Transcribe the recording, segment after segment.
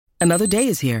Another day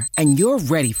is here, and you're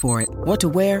ready for it. What to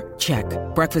wear? Check.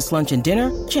 Breakfast, lunch, and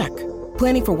dinner? Check.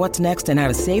 Planning for what's next and how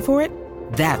to save for it?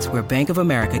 That's where Bank of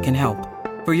America can help.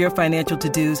 For your financial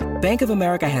to-dos, Bank of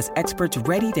America has experts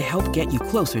ready to help get you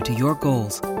closer to your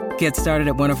goals. Get started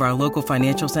at one of our local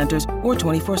financial centers or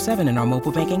 24/7 in our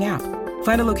mobile banking app.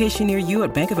 Find a location near you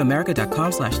at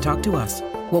bankofamerica.com/talktous.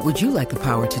 What would you like the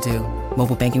power to do?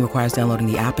 Mobile banking requires downloading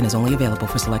the app and is only available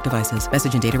for select devices.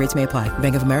 Message and data rates may apply.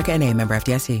 Bank of America N.A., member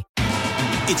FDIC.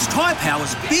 It's Tyre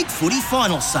Power's Big Footy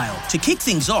Final Sale. To kick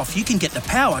things off, you can get the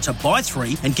power to buy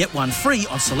 3 and get 1 free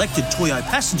on selected Toyo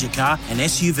passenger car and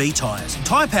SUV tyres.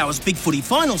 Tyre Power's Big Footy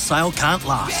Final Sale can't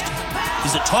last.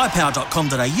 Visit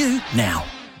tyrepower.com.au now.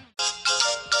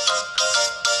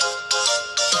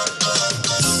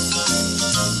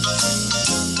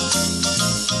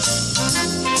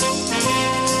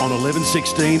 On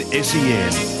 11:16 SEN,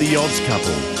 The Odds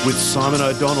Couple with Simon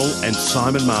O'Donnell and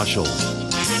Simon Marshall.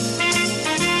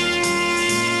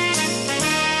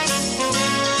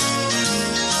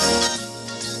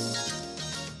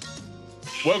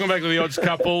 Welcome back to The Odds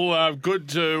Couple. Good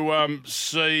to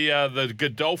see the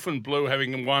Godolphin Blue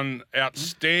having one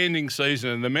outstanding season,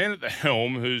 and the man at the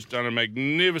helm who's done a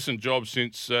magnificent job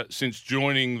since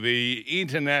joining the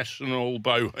international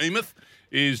behemoth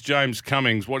is James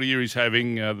Cummings. What a year he's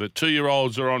having. The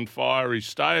 2-year-olds are on fire, his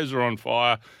stayers are on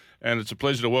fire, and it's a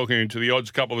pleasure to welcome him to The Odds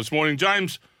Couple this morning.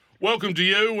 James, welcome to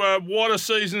you. What a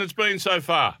season it's been so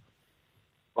far.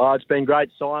 Oh, it's been great,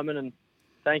 Simon, and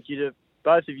thank you to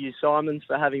both of you, Simons,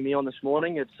 for having me on this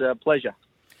morning. It's a pleasure.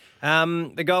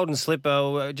 The Golden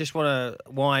Slipper, I just want to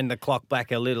wind the clock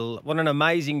back a little. What an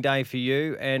amazing day for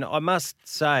you. And I must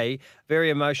say,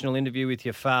 very emotional interview with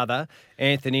your father,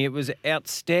 Anthony. It was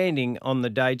outstanding on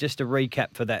the day. Just a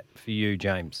recap for that for you,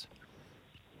 James.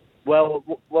 Well,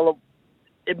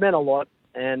 it meant a lot.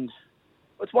 And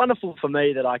it's wonderful for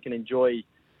me that I can enjoy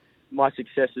my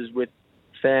successes with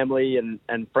family and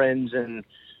friends and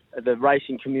the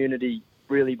racing community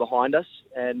really behind us.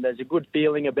 And there's a good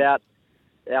feeling about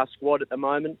our squad at the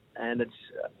moment, and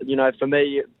it's for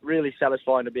me really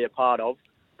satisfying to be a part of.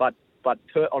 But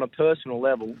on a personal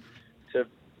level, to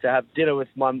have dinner with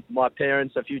my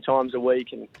parents a few times a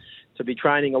week and to be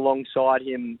training alongside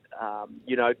him,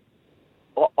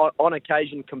 on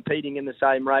occasion competing in the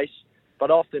same race, but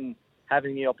often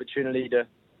having the opportunity to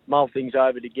mull things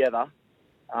over together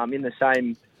in the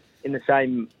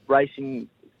same racing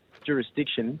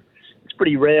jurisdiction. It's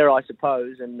pretty rare, I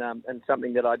suppose, and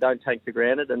something that I don't take for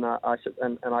granted. And I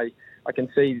can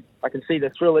see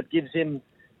the thrill it gives him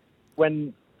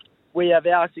when we have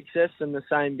our success, and the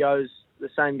same goes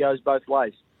both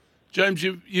ways. James,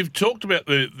 you've talked about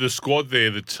the squad there,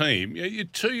 the team. Your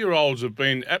 2-year-olds have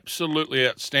been absolutely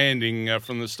outstanding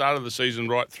from the start of the season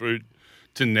right through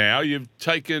to now. You've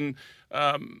taken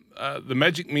the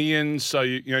Magic Millions, so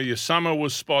your summer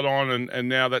was spot on, and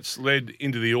now that's led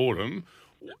into the autumn.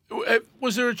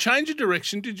 Was there a change of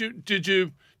direction? Did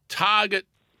you target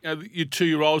your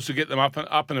 2-year-olds to get them up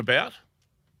and about?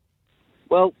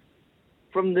 Well,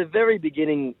 from the very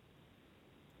beginning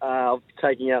of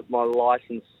taking out my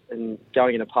licence and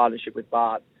going in a partnership with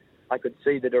Bart, I could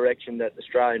see the direction that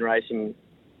Australian racing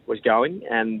was going,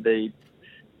 and the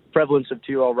prevalence of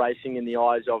 2-year-old racing in the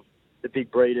eyes of the big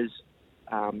breeders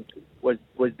was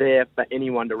there for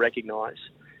anyone to recognise.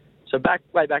 So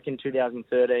way back in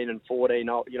 2013 and 14,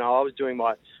 I was doing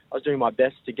my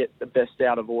best to get the best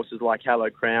out of horses like Hello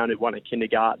Crown, who won a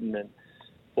kindergarten, and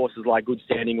horses like Good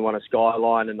Standing, who won a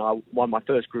Skyline, and I won my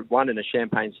first Group 1 in a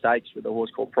Champagne Stakes with a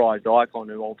horse called Prized Icon,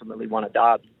 who ultimately won a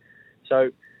Derby.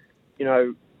 So, it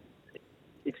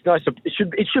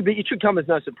should come as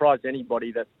no surprise to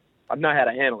anybody that I know how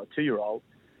to handle a 2-year-old,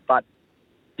 but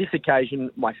this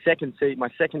occasion, my second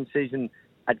season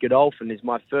at Godolphin is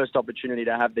my first opportunity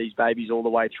to have these babies all the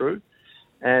way through,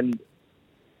 and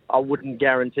I wouldn't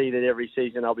guarantee that every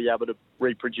season I'll be able to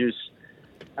reproduce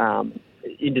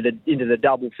into the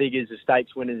double figures of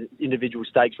stakes winners, individual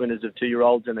stakes winners of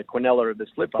 2-year-olds, and the Quinella of the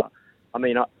Slipper. I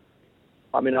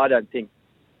don't think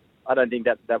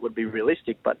that would be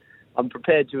realistic, but I'm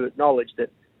prepared to acknowledge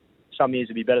that some years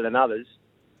will be better than others.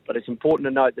 But it's important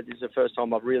to note that this is the first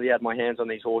time I've really had my hands on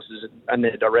these horses and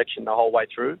their direction the whole way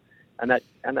through, and that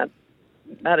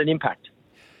had an impact.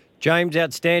 James,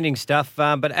 outstanding stuff.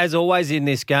 But as always in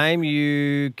this game,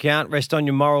 you can't rest on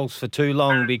your morals for too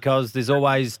long, because there's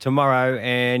always tomorrow,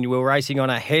 and we're racing on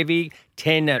a heavy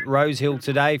 10 at Rosehill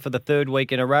today for the 3rd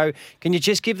week in a row. Can you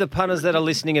just give the punters that are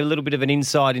listening a little bit of an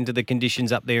insight into the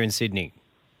conditions up there in Sydney?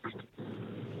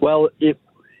 Well, it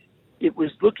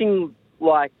was looking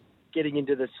like getting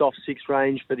into the soft 6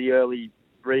 range for the early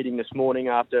reading this morning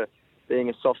after being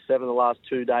a soft 7 the last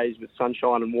 2 days with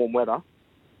sunshine and warm weather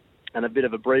and a bit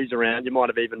of a breeze around. You might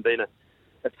have even been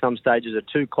at some stages a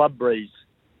 2-club breeze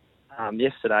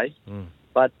yesterday.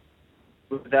 But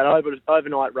with that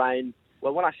overnight rain,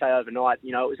 well, when I say overnight,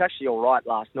 it was actually all right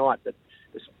last night, but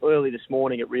early this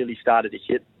morning it really started to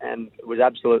hit, and it was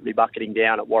absolutely bucketing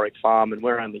down at Warwick Farm, and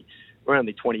we're only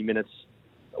 20 minutes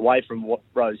away from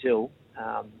Rose Hill.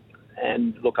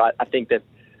 And look, I think that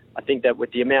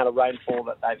with the amount of rainfall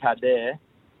that they've had there,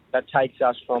 that takes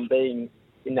us from being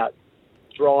in that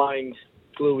drying,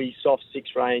 gluey, soft 6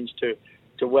 range to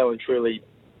well and truly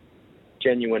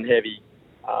genuine heavy.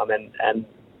 And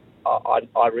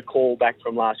I recall back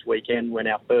from last weekend when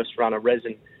our first runner,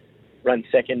 Resin, ran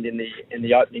second in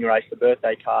the opening race, the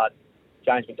birthday card.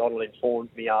 James McDonald informed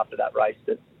me after that race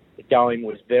that the going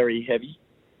was very heavy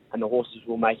and the horses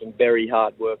were making very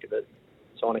hard work of it.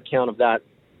 So on account of that,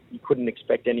 you couldn't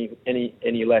expect any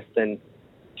less than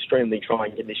extremely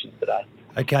trying conditions today.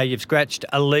 Okay, you've scratched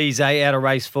Elise out of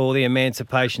race 4, the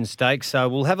Emancipation Stakes. So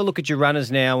we'll have a look at your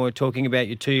runners now. We're talking about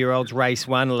your 2-year-olds, race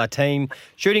 1, Latine,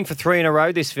 shooting for 3 in a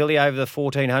row, this filly over the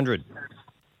 1400.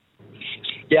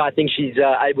 Yeah, I think she's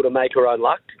able to make her own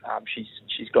luck.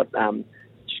 She's got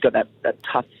that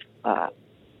tough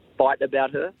bite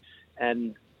about her,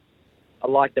 and I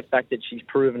like the fact that she's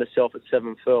proven herself at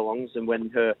 7 furlongs, and when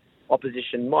her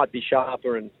opposition might be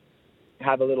sharper and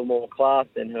have a little more class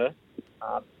than her,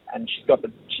 and she's got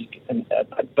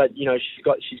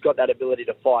that ability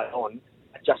to fight on.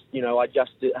 I just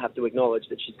have to acknowledge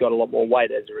that she's got a lot more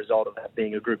weight as a result of that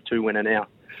being a Group 2 winner now.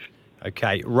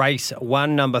 Okay, race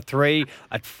 1, number 3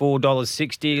 at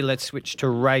 $4.60. Let's switch to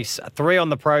race 3 on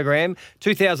the program.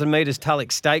 2,000 metres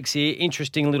Tulloch Stakes here.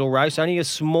 Interesting little race. Only a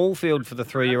small field for the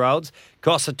 3-year-olds.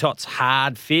 Cossatot's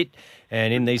hard fit.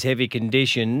 And in these heavy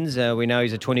conditions, we know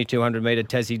he's a 2,200 metre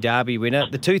Tassie Derby winner.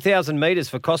 The 2,000 metres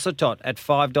for Cossatot at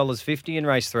 $5.50 in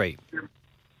race 3.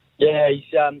 Yeah, he's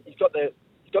got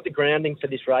the grounding for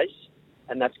this race,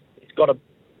 and that's got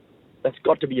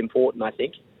to be important, I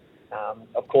think.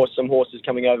 Of course, some horses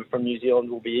coming over from New Zealand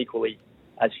will be equally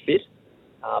as fit,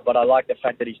 but I like the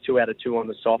fact that he's 2 out of 2 on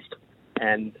the soft,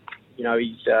 and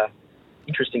he's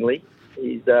interestingly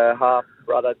he's half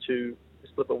brother to the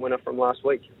Slipper winner from last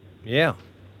week. Yeah,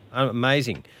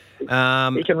 amazing. He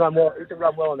can run well. He can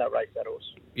run well in that race, that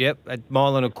horse. Yep, at 1.25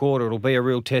 miles, it'll be a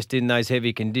real test in those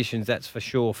heavy conditions, that's for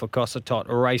sure, for Cossatot.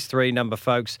 Race 3, number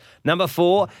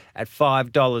 4 at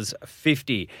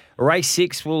 $5.50. Race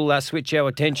 6, we'll switch our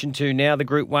attention to now, the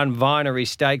Group 1 Vinery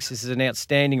Stakes. This is an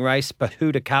outstanding race.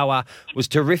 Pahudakawa was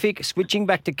terrific. Switching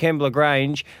back to Kembla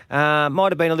Grange,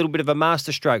 might have been a little bit of a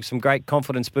masterstroke, some great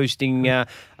confidence-boosting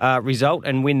result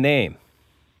and win there.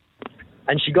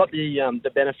 And she got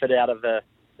the benefit out of the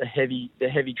heavy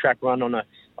track run on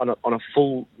a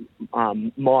full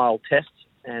mile test,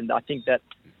 and I think that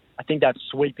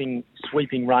sweeping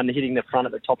run, hitting the front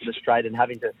at the top of the straight, and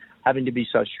having to be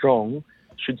so strong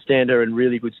should stand her in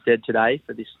really good stead today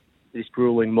for this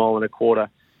grueling 1.25 mile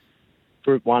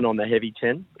Group 1 on the heavy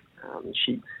 10.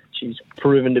 She's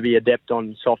proven to be adept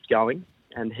on soft going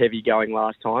and heavy going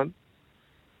last time,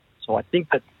 so I think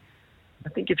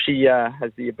if she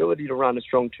has the ability to run a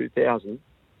strong 2,000,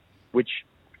 which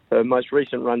her most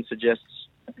recent run suggests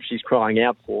she's crying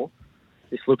out for,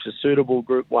 this looks a suitable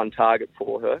Group 1 target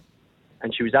for her.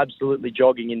 And she was absolutely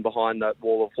jogging in behind that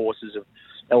wall of horses of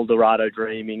Eldorado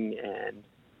Dreaming and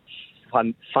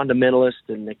Fundamentalist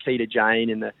and Nikita Jane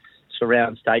in the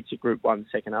Surround Stakes at Group 1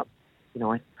 second up.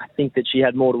 I think that she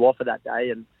had more to offer that day,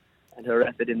 and her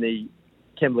effort in the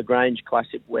Kembla Grange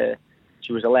Classic, where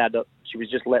she was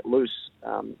just let loose.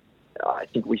 I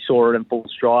think we saw her in full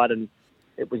stride, and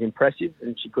it was impressive,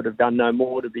 and she could have done no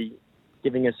more to be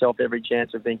giving herself every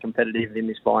chance of being competitive in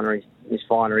this Vinery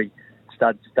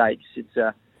Stud Stakes. It's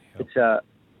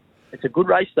a good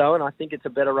race though, and I think it's a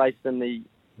better race than the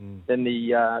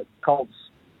Colts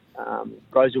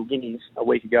Rosehill Guineas a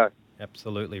week ago.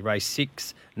 Absolutely. Race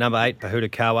 6, number 8,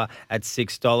 Pahudakawa at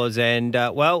 $6. And,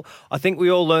 I think we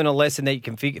all learn a lesson that you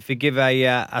can forgive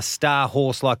a star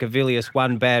horse like Avilius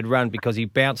one bad run, because he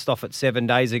bounced off it 7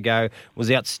 days ago,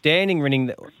 was outstanding running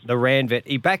the Randvet.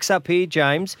 He backs up here,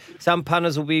 James. Some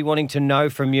punters will be wanting to know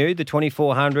from you, the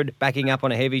 2,400 backing up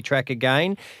on a heavy track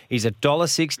again. He's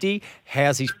 $1.60.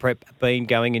 How's his prep been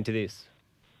going into this?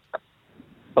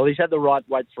 Well, he's had the right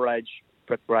weight for age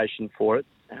preparation for it.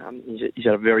 He's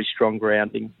had a very strong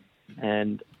grounding,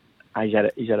 and he's had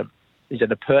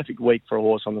a perfect week for a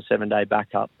horse on the 7-day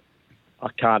backup. I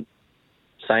can't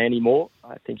say any more.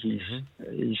 I think he's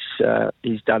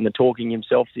done the talking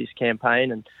himself this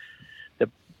campaign, and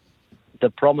the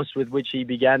promise with which he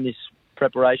began this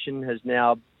preparation has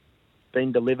now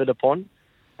been delivered upon,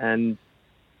 and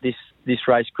this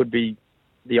race could be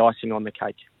the icing on the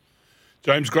cake.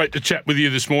 James, great to chat with you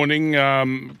this morning. A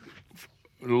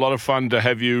lot of fun to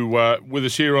have you with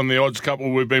us here on the Odds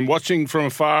Couple. We've been watching from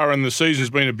afar, and the season's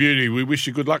been a beauty. We wish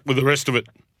you good luck with the rest of it.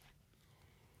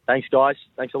 Thanks, guys.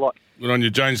 Thanks a lot. Good on you.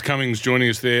 James Cummings joining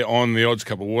us there on the Odds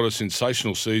Couple. What a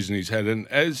sensational season he's had. And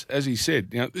as he said,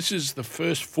 this is the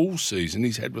first full season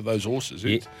he's had with those horses.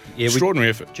 It's extraordinary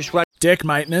effort. Just run. Deck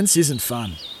maintenance isn't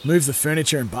fun. Move the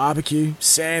furniture and barbecue,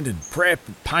 sand and prep,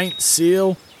 paint,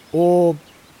 seal, or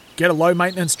get a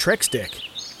low-maintenance Trex deck.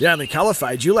 The only colour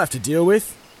fade you'll have to deal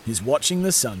with is watching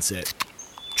the sunset.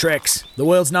 Trex, the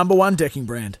world's #1 decking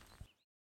brand.